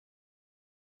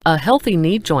A healthy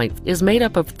knee joint is made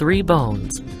up of 3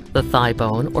 bones. The thigh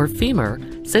bone or femur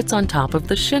sits on top of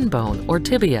the shin bone or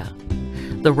tibia.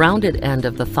 The rounded end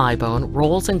of the thigh bone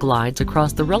rolls and glides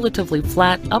across the relatively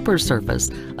flat upper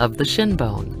surface of the shin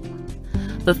bone.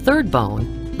 The third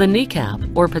bone, the kneecap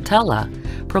or patella,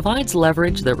 provides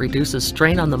leverage that reduces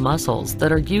strain on the muscles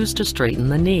that are used to straighten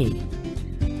the knee.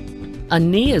 A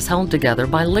knee is held together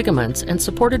by ligaments and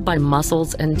supported by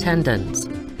muscles and tendons.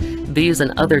 These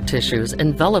and other tissues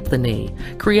envelop the knee,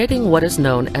 creating what is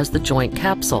known as the joint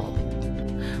capsule.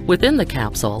 Within the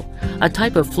capsule, a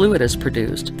type of fluid is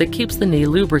produced that keeps the knee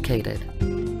lubricated.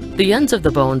 The ends of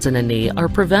the bones in a knee are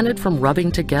prevented from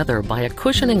rubbing together by a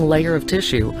cushioning layer of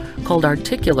tissue called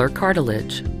articular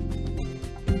cartilage.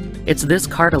 It's this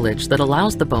cartilage that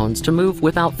allows the bones to move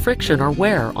without friction or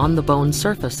wear on the bone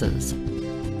surfaces.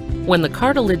 When the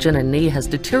cartilage in a knee has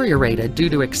deteriorated due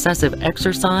to excessive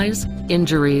exercise,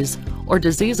 injuries, or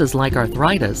diseases like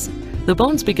arthritis, the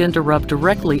bones begin to rub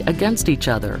directly against each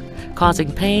other,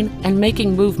 causing pain and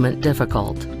making movement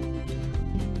difficult.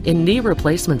 In knee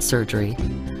replacement surgery,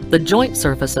 the joint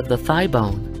surface of the thigh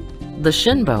bone, the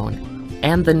shin bone,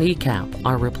 and the kneecap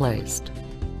are replaced.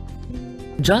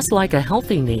 Just like a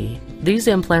healthy knee, these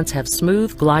implants have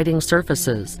smooth gliding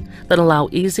surfaces that allow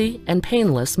easy and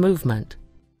painless movement.